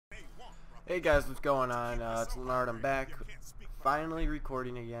Hey guys, what's going on? It's Leonard. I'm back. Finally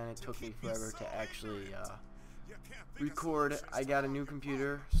recording again. It took me forever to actually record. I got a new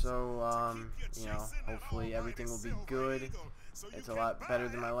computer, so you know, hopefully everything will be good. It's a lot better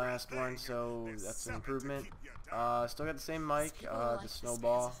than my last one, so that's an improvement. Still got the same mic, the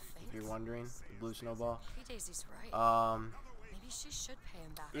snowball, if you're wondering, the blue snowball.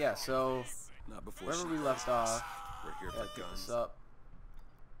 Yeah, so wherever we left off, gotta pick this up.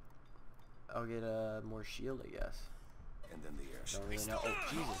 I'll get more shield, I guess. And then the air. Don't really know. Oh,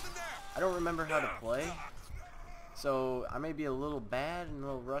 Jesus. I don't remember how to play. So, I may be a little bad and a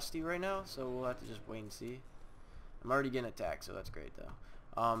little rusty right now, so we'll have to just wait and see. I'm already getting attacked, so that's great, though.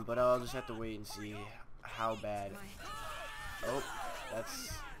 But I'll just have to wait and see how bad. Oh,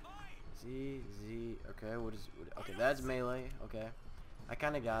 that's Z. Okay, okay, that's melee. Okay. I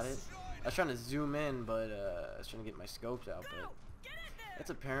kind of got it. I was trying to zoom in, but I was trying to get my scopes out, but it's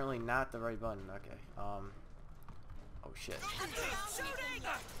apparently not the right button. Okay. Oh shit.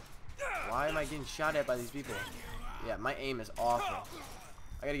 Why am I getting shot at by these people? Yeah, my aim is awful.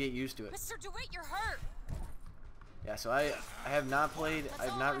 I gotta get used to it. Mr. DeWitt, you're hurt. Yeah, so I have not played, I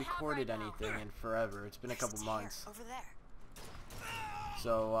have not recorded anything in forever. It's been a couple months. Over there.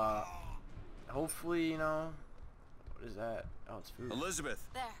 So hopefully, you know, what is that? Oh, it's food. Elizabeth.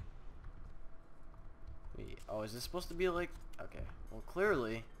 There. Wait, oh, is this supposed to be like? Okay, well,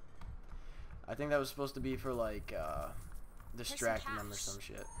 clearly, I think that was supposed to be for like distracting them or some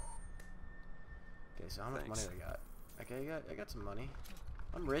shit. Okay, so how much money do I got? Okay, I got some money.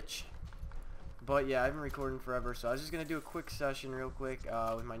 I'm rich. But yeah, I've been recording forever, so I was just gonna do a quick session real quick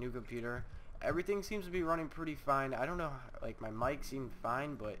with my new computer. Everything seems to be running pretty fine. I don't know, like my mic seemed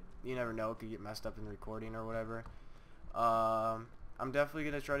fine, but you never know, it could get messed up in the recording or whatever. I'm definitely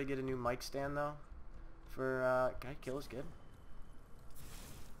gonna try to get a new mic stand though. For can I kill this kid?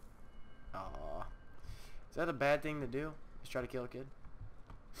 Aw. Is that a bad thing to do? Just try to kill a kid?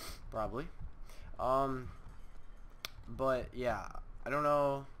 Probably. But yeah, I don't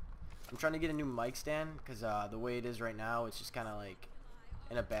know. I'm trying to get a new mic stand because the way it is right now, it's just kind of like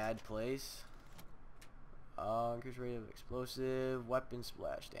in a bad place. Increase rate of explosive weapon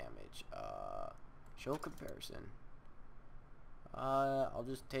splash damage. Show comparison. I'll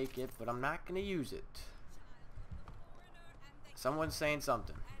just take it, but I'm not gonna use it. Someone's saying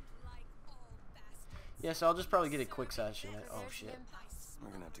something. Yeah, so I'll just probably get a quick session. Oh shit.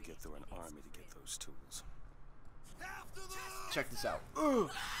 We're gonna have to get through an army to get those tools. Check this out. Ooh!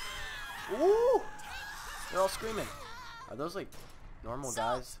 Ooh! They're all screaming. Are those like normal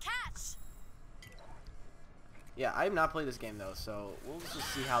guys? Yeah, I have not played this game though, so we'll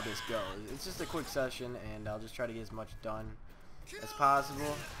just see how this goes. It's just a quick session, and I'll just try to get as much done as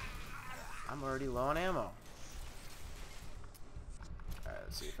possible. I'm already low on ammo. Alright,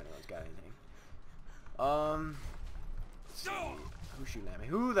 let's see if anyone's got anything. Let's see. Who's shooting at me?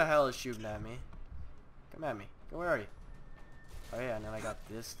 Who the hell is shooting at me? Come at me. Go, where are you? Oh yeah, and then I got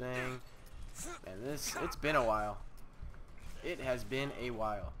this thing. And this, it's been a while. It has been a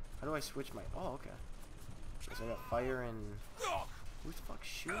while. How do I switch my, oh, okay. So I got fire and, who the fuck's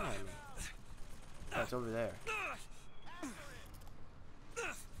shooting at me? Oh, it's over there.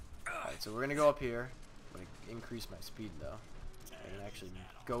 Alright, so we're gonna go up here. I'm gonna increase my speed though. And actually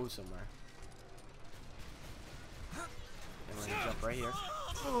go somewhere. And we're gonna jump right here.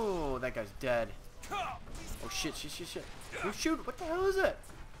 Oh, that guy's dead. Oh shit. Who's shooting? What the hell is that?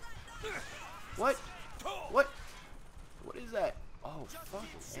 What? What is that? Oh,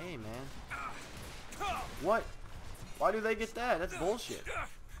 fucking hey, man. What? Why do they get that? That's bullshit.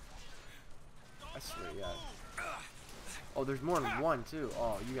 I swear to God. Oh, there's more than one, too.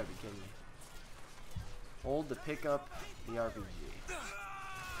 Oh, you gotta be kidding me. Hold to pick up the RPG.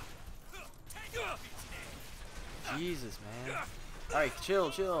 Jesus, man. Alright,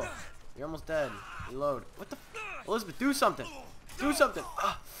 chill. You're almost dead. Reload. What the f— Elizabeth, do something! Do something!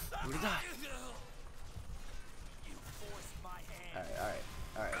 Ah, I'm gonna die.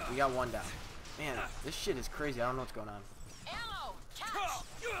 Alright. We got one down. Man, this shit is crazy. I don't know what's going on. Ammo! Catch!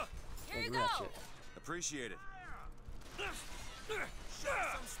 Here you go! That shit. Appreciate it.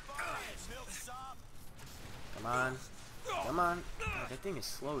 Come on. God, that thing is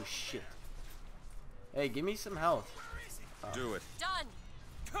slow as shit. Hey, give me some health. Oh. Do it. Done.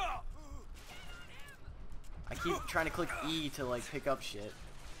 I keep trying to click E to like pick up shit.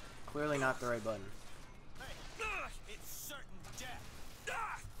 Clearly not the right button. It's certain death.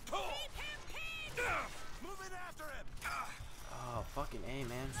 Moving after him. Oh, fucking A,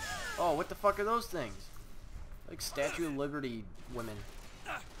 man. Oh, what the fuck are those things? Like Statue of Liberty women.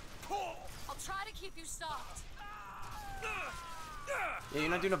 I'll try to keep you stopped. Yeah, you're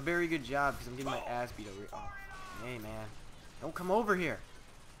not doing a very good job because I'm getting my ass beat over here. Oh, hey, man. Don't come over here.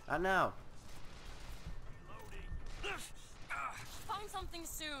 Not now. Find something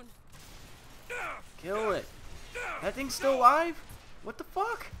soon. Kill it. That thing's still alive? What the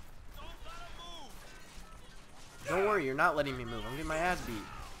fuck? Don't worry, you're not letting me move. I'm getting my ass beat.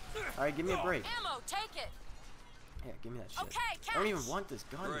 Alright, give me a break. Ammo, take it. Yeah, give me that shit. Okay, I don't even catch. want this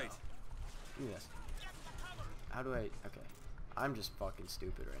gun, though. Great. Give me this. How do I... Okay. I'm just fucking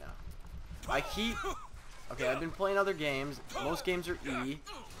stupid right now. I keep... Okay, I've been playing other games. Most games are E.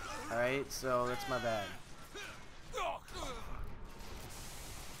 Alright, so that's my bad.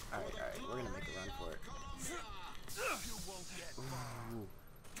 Alright, we're gonna make a run for it. Ooh.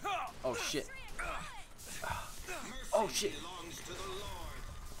 Oh, shit. Oh, shit.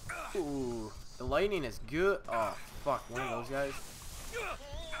 Ooh. The lightning is good. Oh, fuck. One of those guys.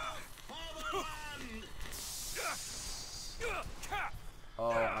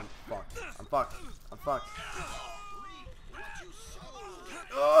 Oh, I'm fucked. I'm fucked. I'm fucked.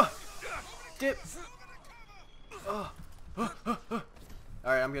 Oh! Dip! Oh!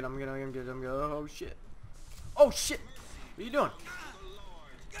 Alright, I'm good. Oh, shit. Oh, shit! What are you doing?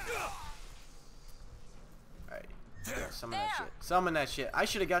 Alright. Yeah, summon that shit. Summon that shit. I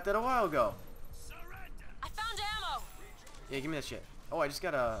should have got that a while ago. I found ammo. Yeah, give me that shit. Oh, I just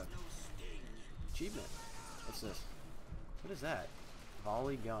got a achievement. What's this? What is that?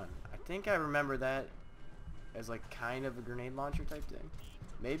 Volley gun. I think I remember that as like kind of a grenade launcher type thing.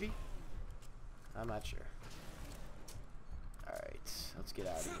 Maybe? I'm not sure. Alright, let's get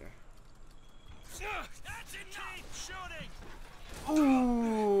out of here.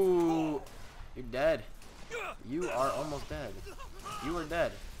 Ooh! You're dead. You are almost dead. You are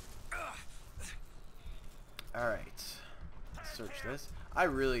dead. Alright. Search this. I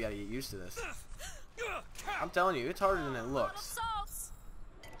really gotta get used to this. I'm telling you, it's harder than it looks.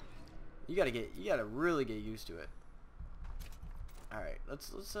 You gotta really get used to it. Alright,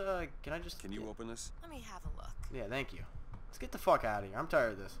 let's can I just... Can you open this? Let me have a look. Yeah, thank you. Let's get the fuck out of here. I'm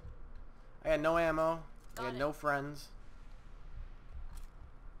tired of this. I got no ammo. I got no friends.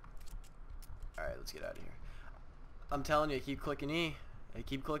 Alright, let's get out of here. I'm telling you, I keep clicking E. I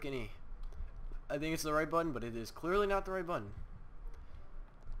keep clicking E. I think it's the right button, but it is clearly not the right button.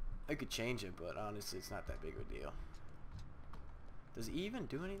 I could change it, but honestly, it's not that big of a deal. Does E even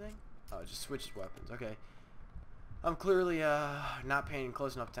do anything? Oh, it just switches weapons. Okay. I'm clearly not paying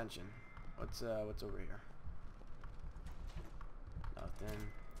close enough attention. What's over here? Nothing.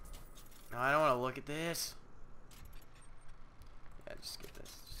 No, I don't want to look at this. Yeah, just get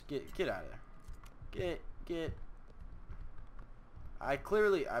this. Just get out of there. Get.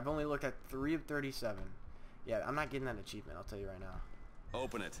 I've only looked at 3 of 37. Yeah, I'm not getting that achievement. I'll tell you right now.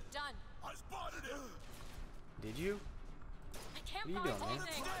 Open it. Done. I spotted him. Did you? I can't What are you find doing, man?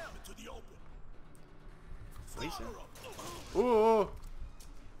 anything. Into the open. What do you say? Ooh.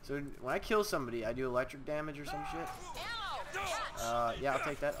 So when I kill somebody, I do electric damage or some shit. Ammo. Yeah, I'll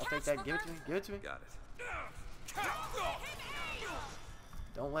take that. I'll take that. Give it to me. Give it to me. Got it.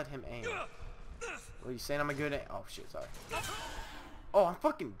 Don't let him aim. What are you saying? I'm a good aim? Oh shit, sorry. Oh, I'm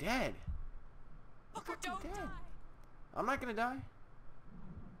fucking dead. I'm fucking dead. I'm not gonna die.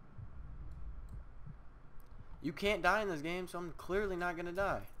 You can't die in this game, so I'm clearly not gonna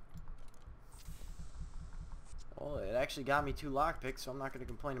die. Well, it actually got me 2 lockpicks, so I'm not gonna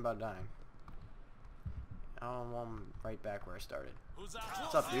complain about dying. I'm right back where I started. What's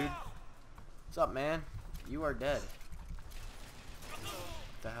up, dude? What's up, man? You are dead.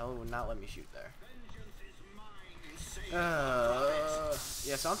 What the hell would not let me shoot there?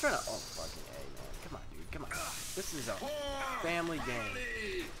 Yeah, so I'm trying to... Oh, fucking A, man. Come on, dude. Come on. This is a family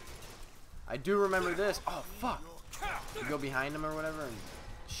game. I do remember this. Oh, fuck. You go behind them or whatever and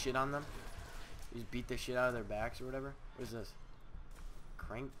shit on them. You just beat the shit out of their backs or whatever. What is this?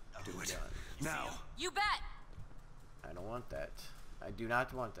 Crank to gun. Now. You bet. I don't want that. I do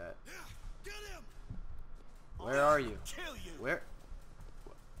not want that. Where are you? Where?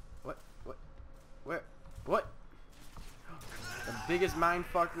 Where? What? The biggest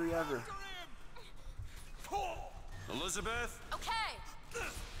mindfuckery ever. Elizabeth? Okay.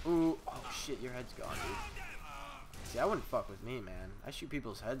 Ooh. Oh shit, your head's gone, dude. See, I wouldn't fuck with me, man. I shoot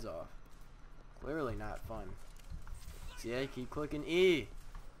people's heads off. Clearly not fun. See, I keep clicking E.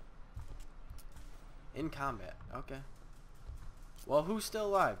 In combat. Okay. Well, who's still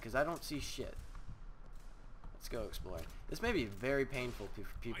alive? Because I don't see shit. Let's go exploring. This may be very painful for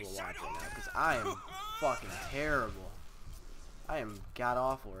people to watch right now. Because I am fucking terrible. I am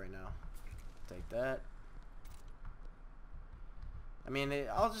god-awful right now. Take that. I mean,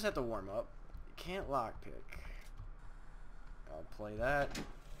 I'll just have to warm up. Can't lockpick. I'll play that.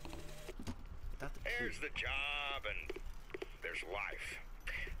 There's the job and there's life.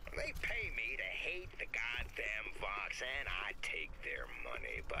 They pay me to hate the goddamn Vox, and I take their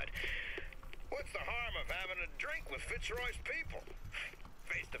money, but what's the harm of having a drink with Fitzroy's people?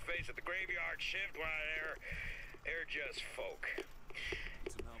 Face to face at the graveyard shift, why, they're just folk.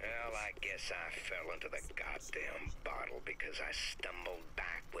 Well, I guess I fell into the goddamn bottle because I stumbled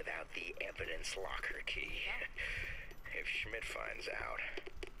back without the evidence locker key. If Schmidt finds out,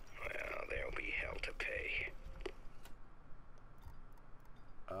 well, there'll be hell to pay.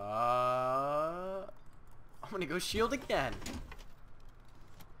 I'm gonna go shield again.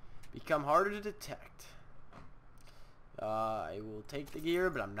 Become harder to detect. I will take the gear,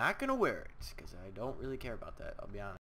 but I'm not gonna wear it because I don't really care about that. I'll be honest.